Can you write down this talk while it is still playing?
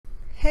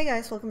Hey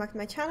guys, welcome back to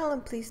my channel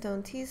and please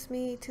don't tease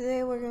me.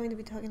 Today we're going to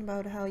be talking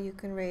about how you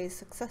can raise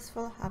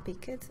successful, happy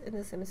kids in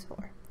The Sims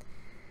 4.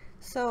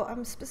 So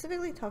I'm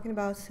specifically talking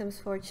about Sims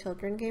 4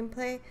 children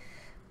gameplay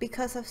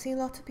because I've seen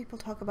lots of people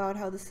talk about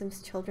how The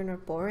Sims children are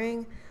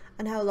boring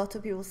and how lots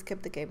of people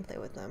skip the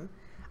gameplay with them.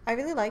 I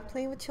really like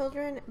playing with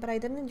children, but I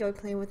didn't enjoy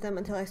playing with them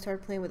until I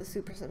started playing with the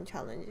Super Sim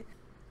Challenge.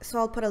 So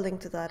I'll put a link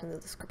to that in the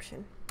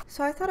description.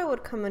 So I thought I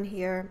would come in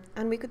here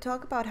and we could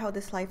talk about how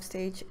this life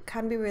stage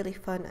can be really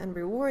fun and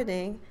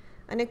rewarding,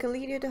 and it can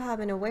lead you to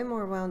having a way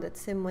more rounded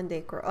sim when they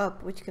grow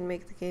up, which can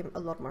make the game a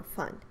lot more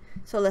fun.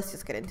 So let's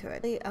just get into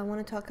it. I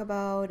want to talk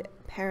about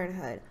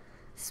Parenthood,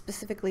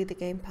 specifically the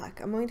game pack.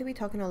 I'm going to be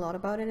talking a lot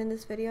about it in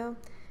this video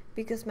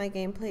because my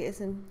gameplay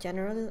isn't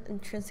generally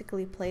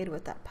intrinsically played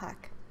with that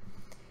pack.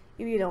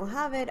 If you don't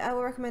have it, I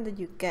would recommend that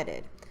you get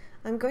it.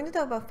 I'm going to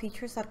talk about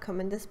features that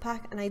come in this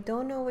pack, and I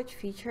don't know which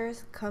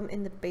features come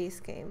in the base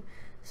game.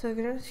 So if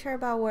you're not sure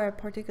about where a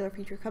particular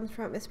feature comes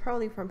from, it's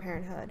probably from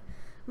Parenthood.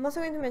 I'm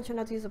also going to mention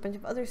how to use a bunch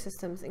of other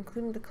systems,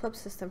 including the club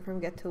system from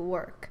Get to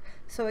Work.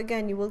 So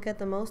again, you will get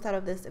the most out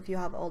of this if you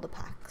have all the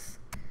packs.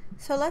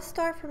 So let's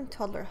start from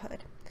toddlerhood.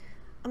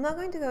 I'm not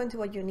going to go into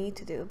what you need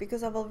to do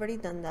because I've already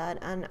done that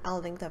and I'll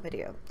link that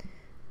video.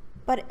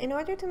 But in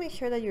order to make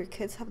sure that your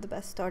kids have the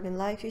best start in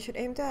life, you should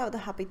aim to have the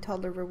happy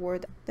toddler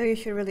reward, though you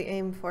should really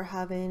aim for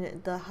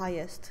having the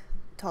highest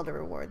toddler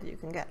reward that you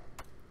can get.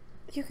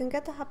 You can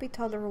get the happy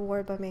toddler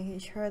reward by making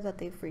sure that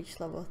they've reached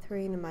level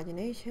 3 in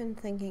imagination,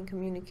 thinking,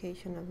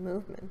 communication, and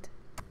movement.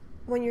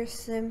 When your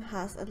sim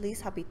has at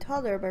least happy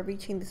toddler by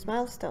reaching these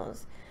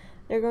milestones,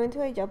 they're going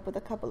to age up with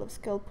a couple of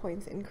skill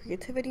points in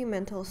creativity,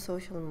 mental,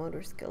 social, and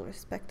motor skill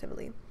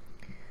respectively.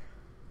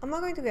 I'm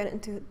not going to get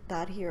into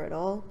that here at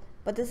all,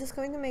 but this is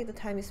going to make the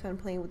time you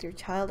spend playing with your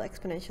child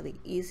exponentially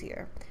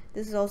easier.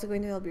 This is also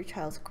going to help your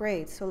child's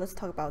grades, so let's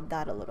talk about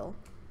that a little.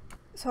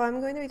 So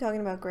I'm going to be talking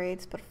about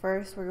grades, but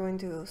first we're going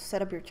to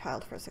set up your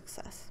child for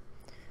success.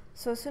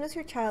 So as soon as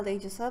your child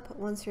ages up,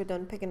 once you're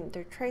done picking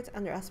their traits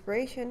and their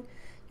aspiration,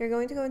 you're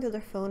going to go into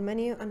their phone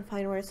menu and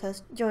find where it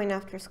says join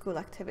after school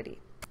activity.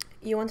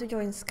 You want to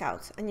join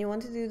Scouts, and you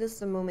want to do this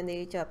the moment they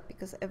age up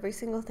because every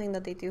single thing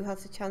that they do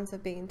has a chance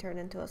of being turned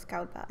into a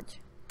Scout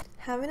badge.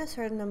 Having a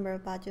certain number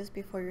of badges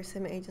before your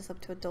sim ages up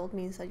to adult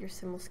means that your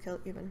sim will scale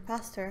even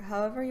faster.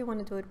 However, you want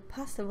to do it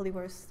passively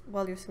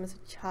while your sim is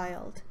a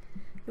child.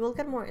 You will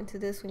get more into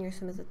this when your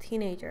sim is a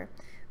teenager,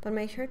 but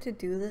make sure to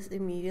do this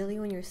immediately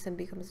when your sim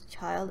becomes a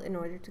child in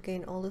order to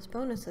gain all those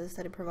bonuses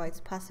that it provides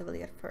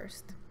passively at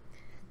first.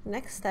 The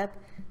next step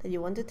that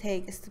you want to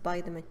take is to buy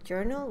them a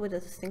journal with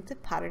a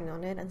distinctive pattern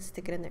on it and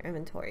stick it in their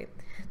inventory.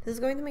 This is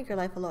going to make your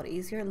life a lot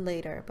easier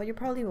later, but you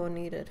probably won't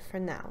need it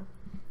for now.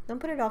 Don't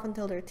put it off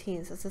until they're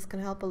teens, as this can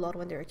help a lot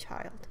when they're a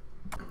child.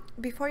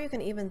 Before you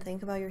can even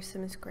think about your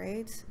sim's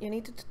grades, you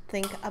need to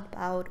think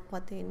about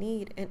what they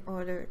need in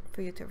order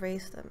for you to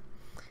raise them.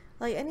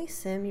 Like any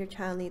sim, your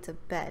child needs a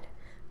bed.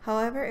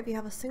 However, if you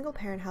have a single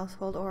parent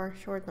household or are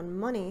short on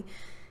money,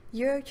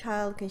 your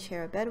child can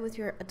share a bed with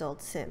your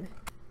adult sim.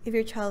 If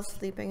your child is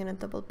sleeping in a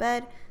double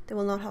bed, they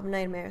will not have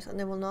nightmares and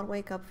they will not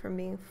wake up from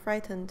being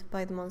frightened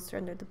by the monster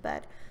under the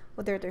bed,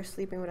 whether they're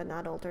sleeping with an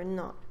adult or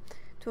not.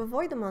 To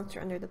avoid the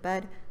monster under the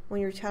bed, when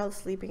your child is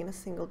sleeping in a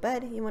single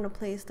bed, you want to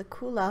place the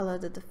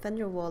Kulala, the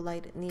Defender wall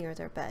light, near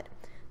their bed.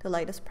 The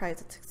light is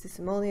priced at 60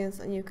 simoleons,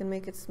 and you can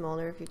make it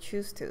smaller if you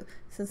choose to,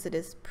 since it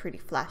is pretty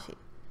flashy.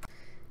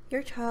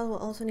 Your child will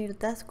also need a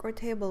desk or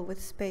table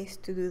with space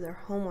to do their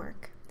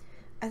homework.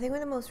 I think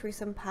with the most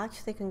recent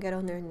patch they can get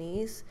on their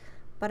knees,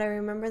 but I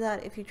remember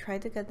that if you try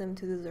to get them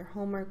to do their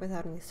homework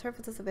without any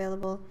surfaces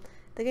available,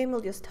 the game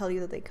will just tell you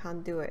that they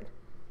can't do it.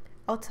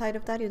 Outside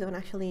of that, you don't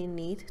actually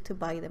need to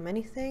buy them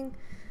anything,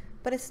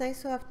 but it's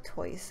nice to have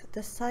toys.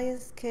 The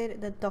science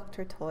kit, the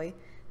doctor toy,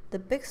 the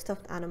big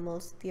stuffed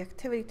animals, the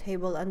activity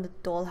table, and the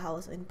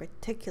dollhouse in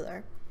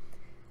particular.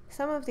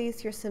 Some of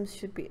these your sims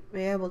should be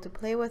able to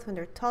play with when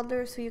they're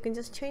toddlers, so you can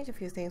just change a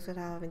few things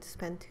without having to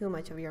spend too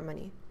much of your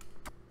money.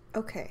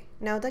 Okay,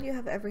 now that you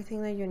have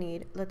everything that you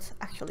need, let's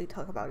actually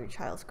talk about your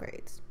child's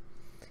grades.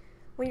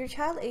 When your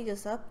child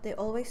ages up, they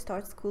always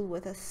start school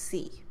with a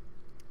C.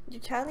 Your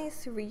child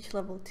needs to reach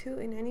level 2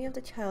 in any of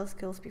the child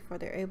skills before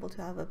they're able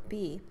to have a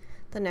B,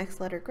 the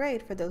next letter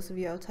grade for those of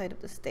you outside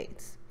of the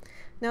States.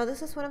 Now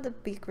this is one of the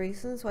big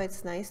reasons why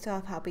it's nice to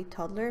have happy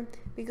toddler,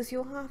 because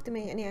you won't have to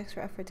make any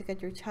extra effort to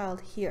get your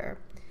child here.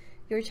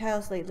 Your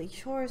child's daily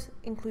chores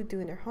include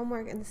doing their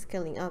homework and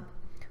skilling up.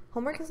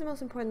 Homework is the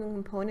most important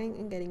component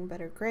in getting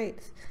better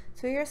grades,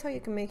 so here's how you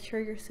can make sure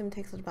your sim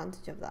takes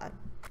advantage of that.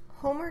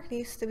 Homework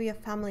needs to be a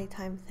family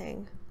time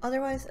thing,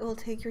 otherwise it will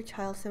take your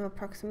child's sim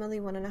approximately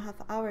 1.5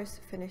 hours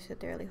to finish the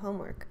daily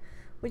homework,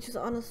 which is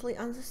honestly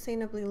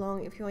unsustainably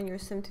long if you want your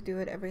sim to do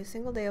it every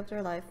single day of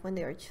their life when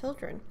they are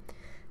children.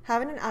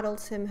 Having an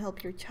adult sim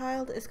help your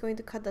child is going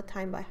to cut the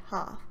time by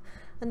half,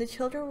 and the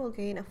children will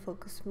gain a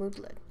focused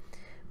moodlet.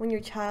 When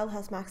your child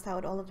has maxed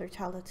out all of their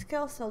childhood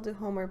skills, they'll do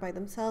homework by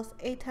themselves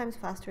 8 times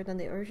faster than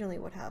they originally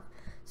would have,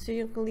 so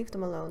you can leave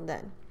them alone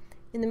then.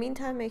 In the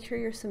meantime, make sure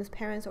your sim's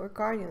parents or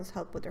guardians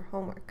help with their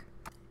homework.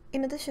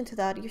 In addition to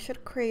that, you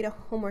should create a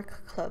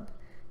homework club.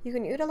 You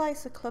can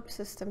utilize the club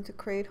system to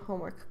create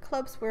homework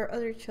clubs where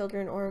other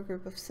children or a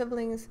group of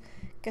siblings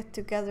get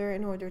together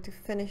in order to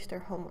finish their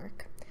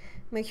homework.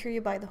 Make sure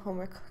you buy the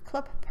homework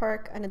club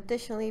perk and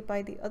additionally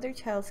buy the other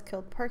child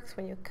skill perks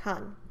when you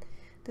can.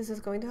 This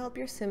is going to help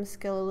your sim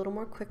skill a little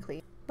more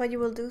quickly, but you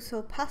will do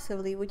so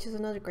passively, which is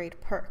another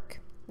great perk,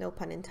 no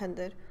pun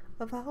intended,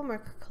 of a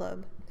homework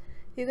club.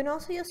 You can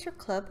also use your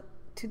club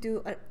to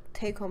do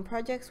take-home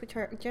projects, which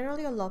are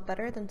generally a lot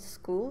better than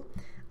school,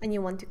 and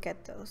you want to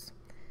get those.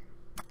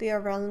 They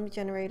are randomly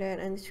generated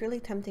and it's really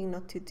tempting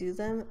not to do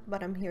them,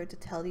 but I'm here to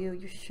tell you,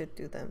 you should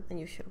do them and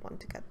you should want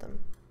to get them.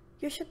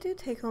 You should do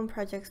take-home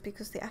projects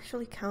because they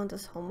actually count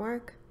as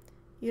homework.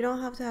 You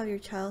don't have to have your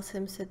child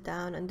sim sit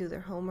down and do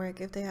their homework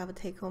if they have a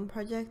take-home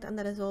project, and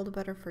that is all the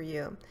better for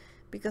you.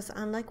 Because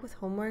unlike with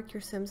homework,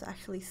 your sims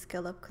actually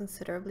skill up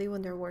considerably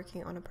when they're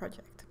working on a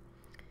project.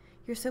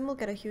 Your sim will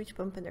get a huge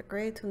bump in their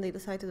grades when they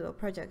decide to do a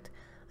project,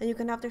 and you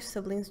can have their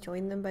siblings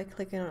join them by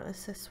clicking on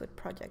Assist with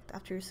Project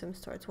after your sim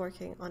starts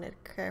working on it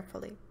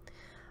carefully.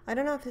 I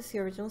don't know if it's the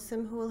original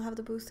sim who will have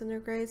the boost in their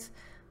grades,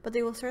 but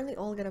they will certainly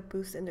all get a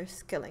boost in their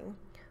skilling.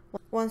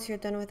 Once you're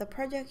done with a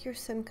project, your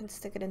sim can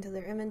stick it into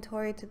their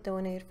inventory to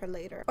donate for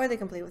later, or they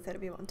can play with it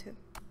if you want to.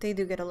 They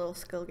do get a little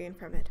skill gain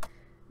from it.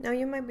 Now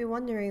you might be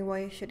wondering why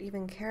you should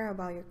even care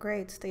about your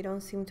grades. They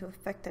don't seem to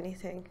affect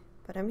anything,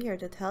 but I'm here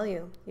to tell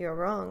you, you're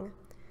wrong.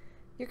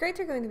 Your grades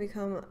are going to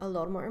become a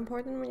lot more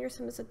important when your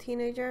sim is a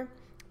teenager,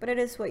 but it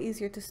is way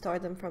easier to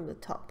start them from the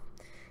top.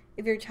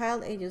 If your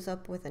child ages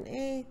up with an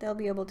A, they'll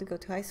be able to go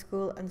to high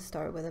school and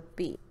start with a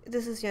B.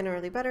 This is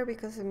generally better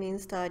because it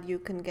means that you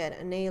can get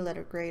an A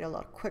letter grade a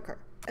lot quicker.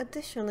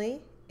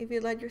 Additionally, if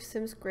you let your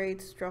sim's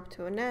grades drop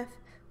to an F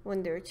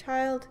when they're a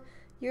child,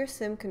 your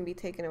sim can be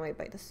taken away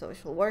by the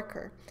social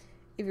worker.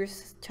 If your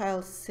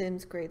child's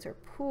sim's grades are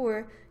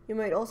poor, you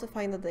might also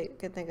find that they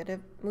get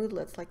negative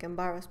moodlets like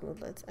embarrassed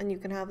moodlets, and you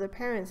can have their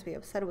parents be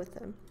upset with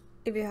them.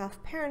 If you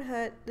have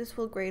parenthood, this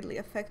will greatly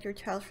affect your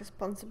child's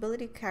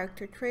responsibility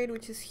character trait,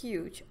 which is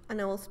huge,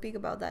 and I will speak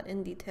about that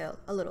in detail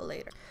a little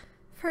later.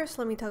 First,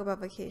 let me talk about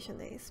vacation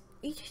days.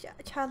 Each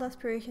child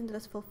aspiration that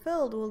is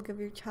fulfilled will give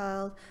your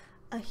child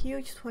a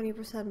huge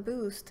 20%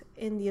 boost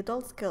in the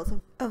adult skills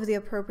of the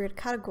appropriate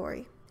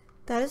category.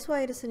 That is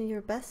why it is in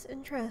your best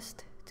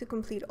interest to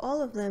complete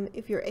all of them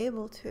if you're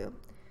able to.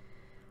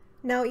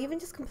 Now, even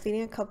just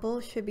completing a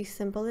couple should be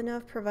simple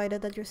enough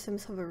provided that your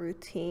sims have a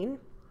routine.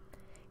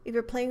 If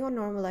you're playing on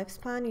normal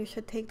lifespan, you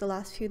should take the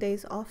last few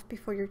days off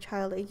before your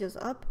child ages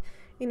up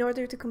in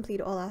order to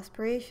complete all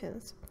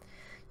aspirations.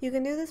 You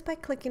can do this by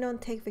clicking on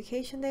Take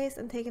Vacation Days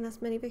and taking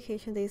as many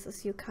vacation days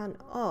as you can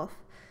off.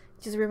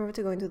 Just remember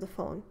to go into the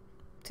phone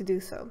to do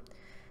so.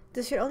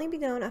 This should only be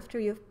done after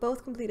you've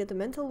both completed the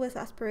mental width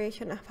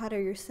aspiration and have had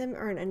your sim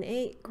earn an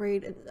A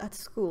grade at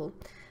school.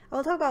 I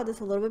will talk about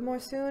this a little bit more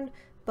soon,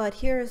 but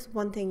here is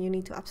one thing you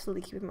need to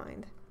absolutely keep in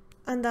mind.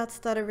 And that's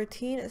that a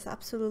routine is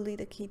absolutely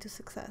the key to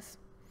success.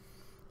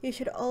 You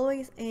should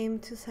always aim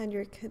to send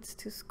your kids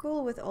to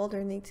school with all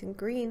their needs in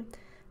green.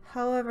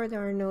 However,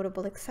 there are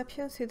notable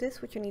exceptions to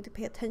this which you need to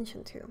pay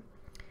attention to.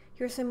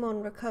 Your sim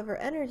won't recover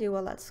energy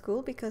while at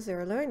school because they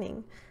are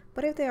learning,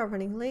 but if they are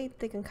running late,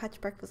 they can catch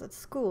breakfast at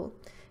school.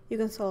 You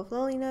can solve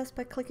loneliness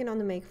by clicking on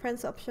the Make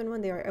Friends option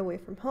when they are away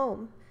from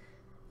home.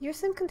 Your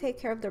sim can take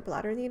care of their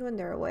bladder need when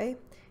they're away.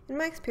 In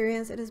my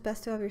experience, it is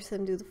best to have your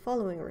sim do the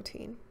following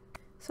routine.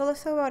 So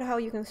let's talk about how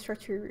you can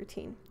structure your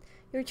routine.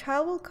 Your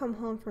child will come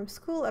home from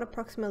school at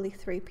approximately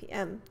 3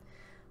 p.m.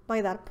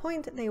 By that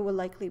point, they will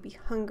likely be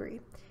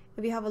hungry.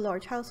 If you have a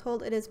large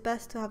household, it is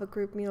best to have a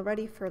group meal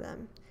ready for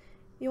them.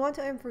 You want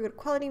to aim for good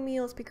quality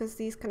meals because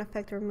these can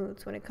affect their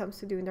moods when it comes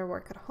to doing their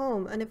work at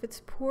home, and if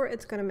it's poor,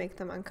 it's going to make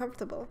them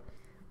uncomfortable.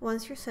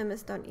 Once your sim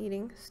is done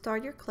eating,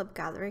 start your club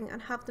gathering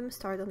and have them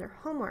start on their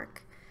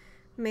homework.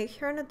 Make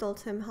sure an adult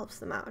sim helps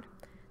them out.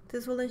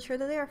 This will ensure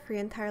that they are free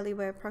entirely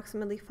by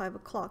approximately 5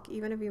 o'clock,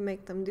 even if you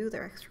make them do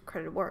their extra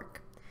credit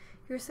work.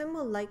 Your sim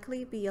will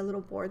likely be a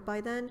little bored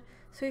by then,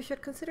 so you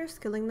should consider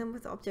skilling them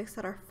with objects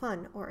that are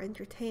fun or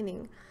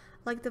entertaining,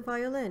 like the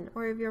violin,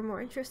 or if you're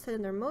more interested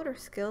in their motor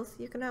skills,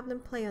 you can have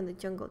them play on the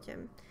jungle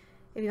gym.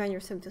 If you want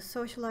your sim to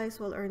socialize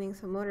while earning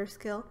some motor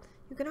skill,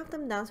 you can have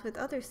them dance with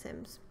other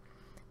sims.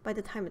 By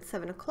the time it's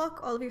 7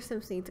 o'clock, all of your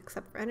sims' needs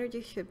except for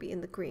energy should be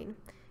in the green.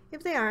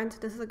 If they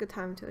aren't, this is a good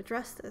time to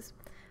address this.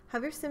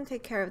 Have your sim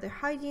take care of their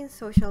hygiene,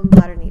 social, and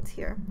bladder needs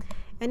here,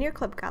 and your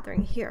club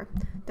gathering here.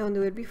 Don't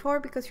do it before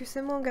because your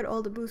sim won't get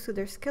all the boost to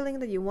their skilling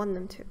that you want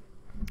them to.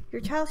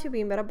 Your child should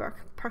be in bed at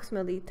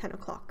approximately 10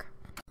 o'clock.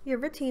 Your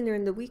routine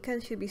during the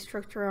weekend should be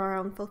structured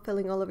around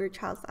fulfilling all of your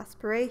child's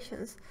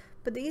aspirations,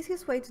 but the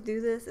easiest way to do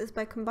this is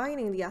by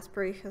combining the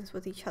aspirations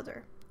with each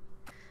other.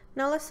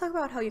 Now let's talk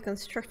about how you can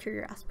structure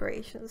your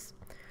aspirations.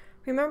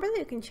 Remember that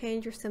you can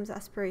change your sim's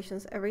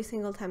aspirations every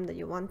single time that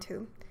you want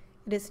to.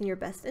 It is in your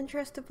best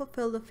interest to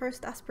fulfill the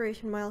first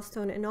aspiration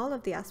milestone in all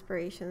of the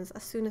aspirations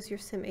as soon as your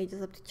sim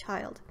ages up to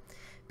child,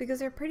 because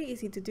they're pretty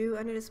easy to do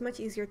and it is much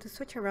easier to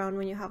switch around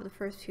when you have the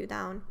first few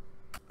down.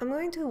 I'm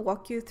going to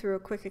walk you through a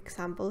quick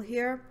example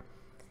here.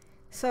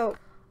 So,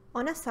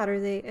 on a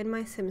Saturday in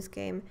my Sims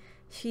game,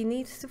 she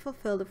needs to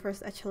fulfill the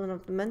first echelon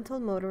of the mental,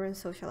 motor, and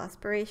social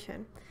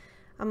aspiration.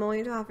 I'm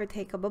going to have her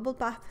take a bubble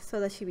bath so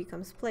that she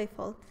becomes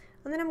playful,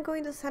 and then I'm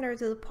going to send her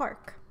to the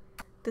park.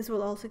 This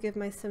will also give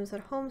my Sims at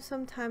home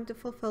some time to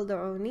fulfill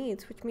their own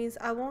needs, which means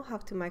I won't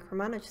have to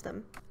micromanage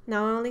them.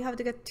 Now I only have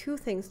to get 2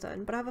 things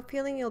done, but I have a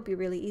feeling it'll be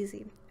really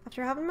easy.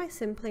 After having my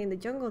Sim play in the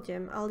jungle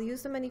gym, I'll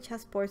use the many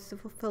chessboards to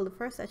fulfill the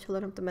first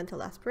echelon of the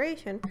mental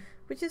aspiration,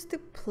 which is to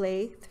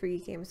play 3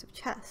 games of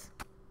chess.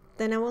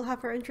 Then I will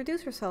have her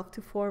introduce herself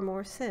to 4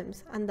 more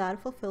Sims, and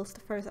that fulfills the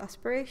first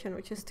aspiration,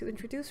 which is to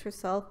introduce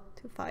herself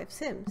to 5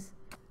 Sims.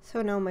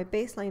 So now my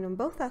baseline on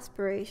both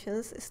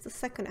aspirations is the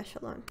second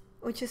echelon,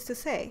 which is to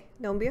say,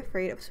 don't be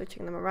afraid of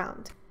switching them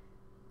around.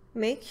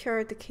 Make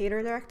sure to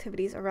cater their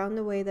activities around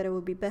the way that it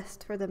will be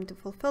best for them to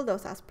fulfill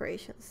those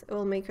aspirations. It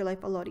will make your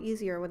life a lot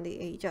easier when they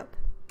age up.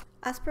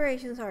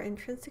 Aspirations are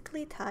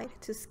intrinsically tied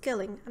to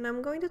skilling, and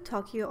I'm going to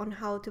talk you on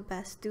how to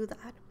best do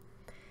that.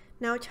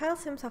 Now, child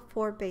Sims have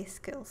 4 base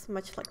skills,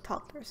 much like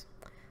toddlers.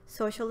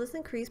 Social is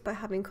increased by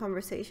having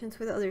conversations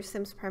with other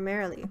Sims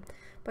primarily,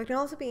 but can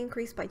also be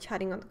increased by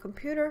chatting on the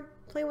computer,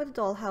 playing with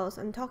the dollhouse,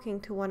 and talking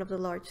to one of the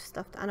large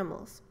stuffed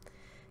animals.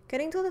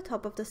 Getting to the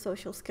top of the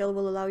social skill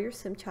will allow your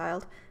Sim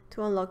child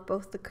to unlock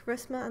both the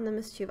charisma and the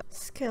mischief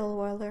skill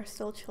while they're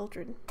still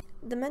children.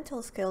 The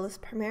mental skill is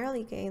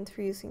primarily gained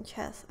through using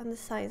chess and the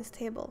science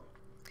table.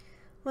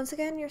 Once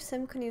again, your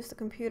Sim can use the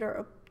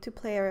computer to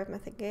play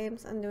arithmetic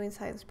games, and doing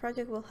science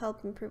project will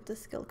help improve the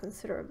skill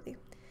considerably.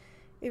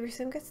 If your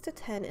Sim gets to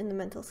 10 in the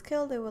mental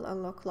skill, they will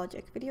unlock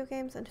logic, video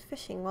games, and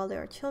fishing while they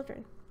are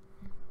children.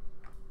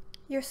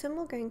 Your Sim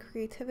will gain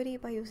creativity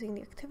by using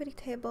the activity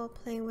table,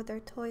 playing with their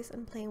toys,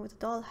 and playing with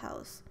the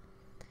dollhouse.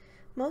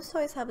 Most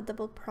toys have a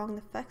double-pronged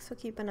effect, so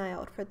keep an eye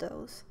out for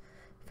those.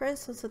 For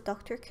instance, the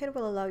doctor kit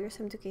will allow your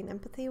Sim to gain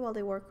empathy while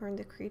they work on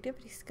the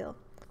creativity skill.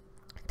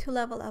 To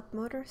level up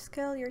motor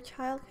skill, your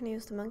child can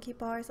use the monkey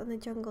bars and the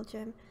jungle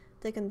gym.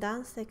 They can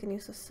dance, they can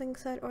use the swing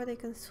set, or they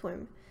can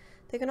swim.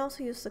 They can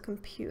also use the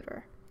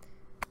computer.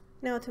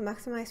 Now, to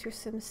maximize your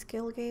Sim's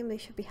skill game, they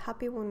should be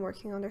happy when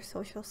working on their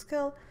social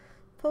skill,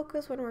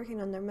 focused when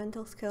working on their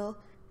mental skill,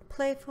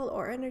 playful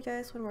or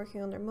energized when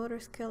working on their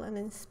motor skill, and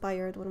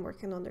inspired when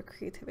working on their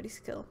creativity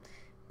skill.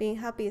 Being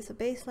happy is a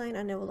baseline,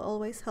 and it will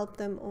always help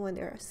them when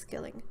they are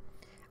skilling.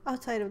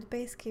 Outside of the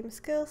base game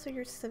skills that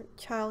your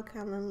child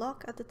can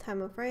unlock at the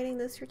time of writing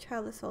this, your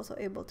child is also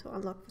able to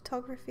unlock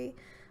photography,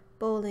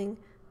 bowling,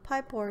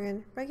 pipe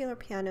organ, regular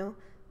piano,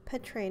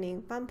 pet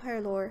training,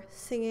 vampire lore,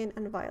 singing,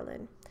 and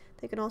violin.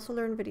 They can also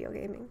learn video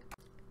gaming.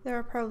 There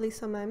are probably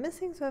some I'm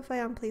missing, so if I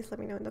am, please let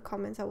me know in the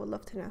comments. I would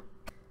love to know.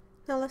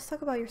 Now let's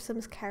talk about your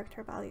Sim's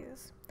character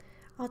values.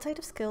 Outside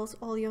of skills,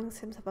 all young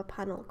Sims have a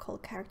panel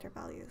called character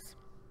values.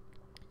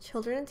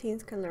 Children and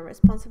teens can learn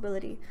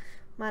responsibility,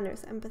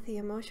 manners, empathy,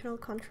 emotional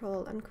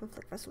control, and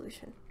conflict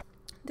resolution.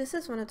 This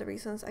is one of the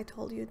reasons I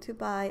told you to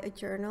buy a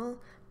journal,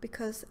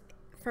 because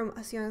from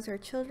as young as their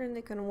children,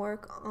 they can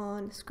work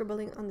on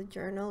scribbling on the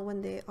journal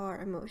when they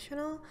are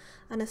emotional,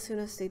 and as soon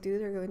as they do,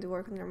 they're going to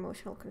work on their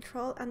emotional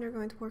control, and they're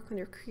going to work on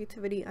their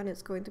creativity, and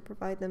it's going to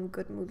provide them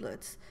good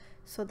moodlets.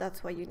 So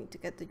that's why you need to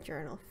get the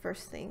journal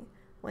first thing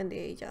when they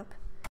age up.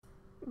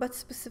 But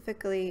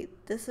specifically,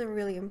 this is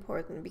really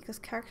important because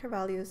character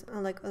values,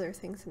 unlike other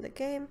things in the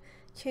game,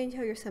 change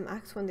how your Sim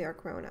acts when they are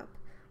grown up,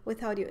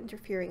 without you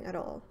interfering at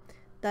all.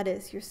 That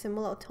is, your Sim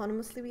will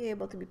autonomously be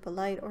able to be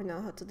polite or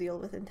know how to deal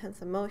with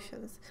intense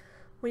emotions.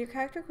 When your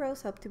character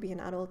grows up to be an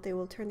adult, they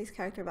will turn these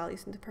character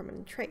values into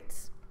permanent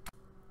traits.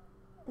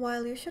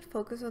 While you should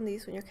focus on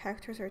these when your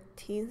characters are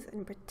teens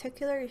in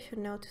particular, you should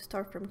know to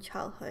start from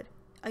childhood,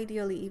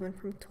 ideally even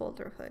from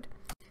toddlerhood.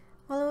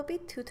 While it will be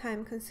too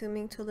time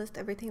consuming to list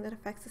everything that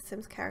affects the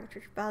Sim's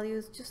character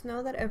values, just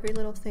know that every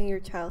little thing your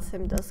child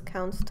Sim does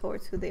counts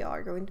towards who they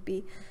are going to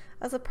be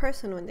as a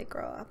person when they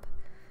grow up.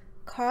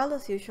 Carl,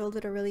 as usual,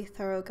 did a really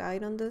thorough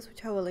guide on this,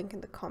 which I will link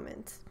in the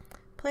comments.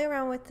 Play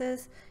around with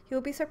this. You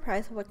will be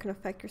surprised at what can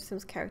affect your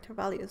Sim's character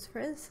values. For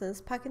instance,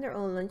 packing their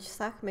own lunch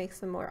sack makes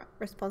them more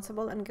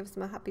responsible and gives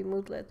them a happy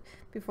moodlet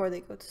before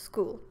they go to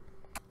school.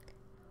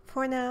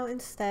 For now,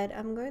 instead,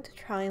 I'm going to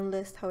try and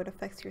list how it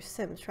affects your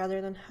Sims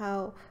rather than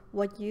how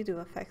what you do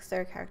affects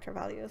their character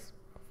values.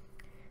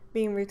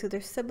 Being rude to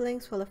their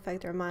siblings will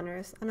affect their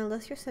manners, and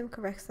unless your Sim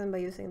corrects them by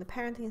using the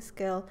parenting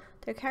skill,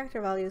 their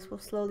character values will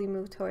slowly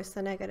move towards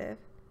the negative.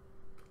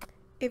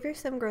 If your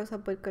Sim grows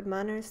up with good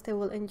manners, they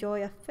will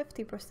enjoy a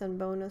 50%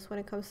 bonus when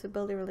it comes to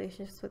building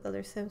relationships with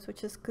other Sims,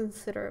 which is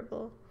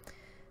considerable.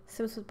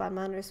 Sims with bad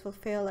manners will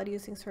fail at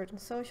using certain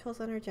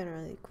socials and are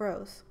generally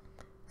gross.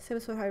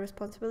 Sims with high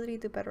responsibility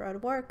do better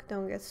at work,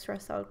 don't get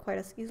stressed out quite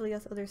as easily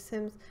as other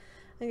Sims,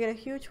 and get a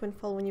huge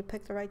windfall when you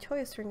pick the right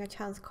choice during a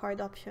chance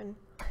card option.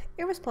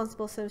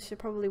 Irresponsible Sims should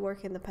probably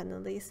work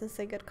independently since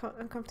they get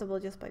uncomfortable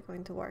just by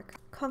going to work.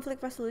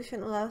 Conflict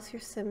resolution allows your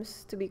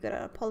Sims to be good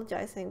at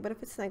apologizing, but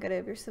if it's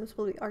negative, your Sims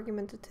will be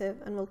argumentative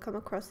and will come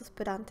across as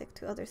pedantic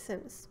to other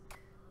Sims.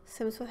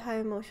 Sims with high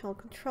emotional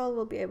control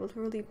will be able to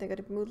relieve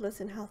negative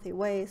moodlets in healthy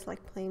ways,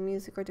 like playing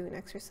music or doing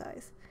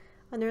exercise.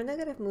 and their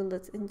negative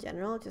moodlets in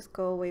general just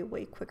go away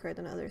way quicker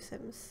than other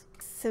Sims.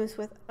 Sims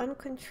with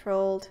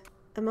uncontrolled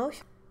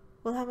emotion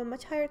will have a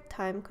much higher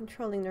time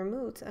controlling their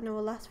moods, and it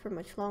will last for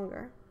much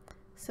longer.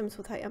 Sims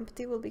with high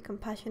empathy will be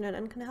compassionate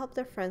and can help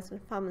their friends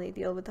and family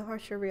deal with the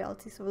harsher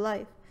realities of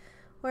life,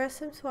 whereas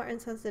Sims who are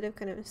insensitive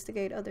can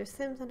instigate other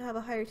Sims and have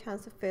a higher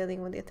chance of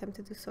failing when they attempt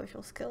to do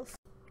social skills.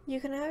 You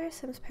can have your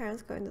Sims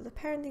parents go into the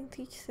parenting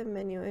teach Sim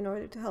menu in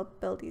order to help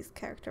build these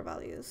character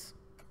values.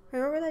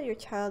 Remember that your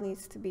child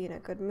needs to be in a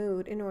good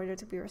mood in order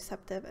to be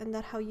receptive, and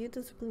that how you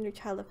discipline your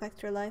child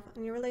affects your life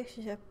and your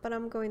relationship, but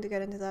I'm going to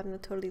get into that in a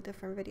totally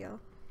different video.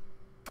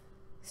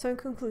 So in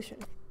conclusion,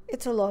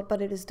 it's a lot,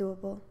 but it is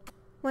doable.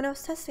 When I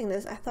was testing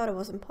this, I thought it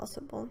was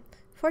impossible.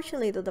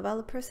 Fortunately, the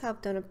developers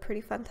have done a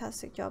pretty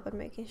fantastic job at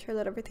making sure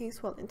that everything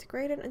is well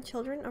integrated, and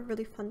children are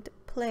really fun to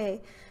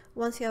play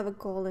once you have a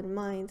goal in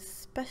mind,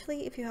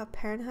 especially if you have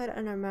parenthood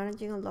and are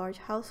managing a large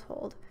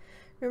household.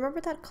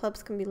 Remember that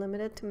clubs can be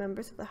limited to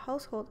members of the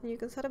household, and you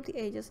can set up the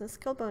ages and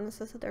skill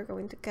bonuses that they're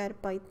going to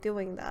get by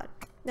doing that.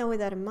 Now with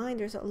that in mind,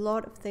 there's a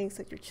lot of things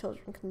that your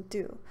children can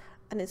do,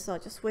 and it's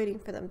not just waiting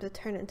for them to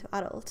turn into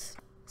adults.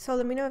 So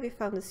let me know if you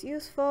found this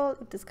useful,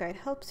 if this guide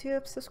helps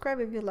you, subscribe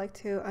if you'd like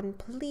to, and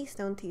please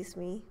don't tease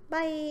me.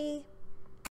 Bye!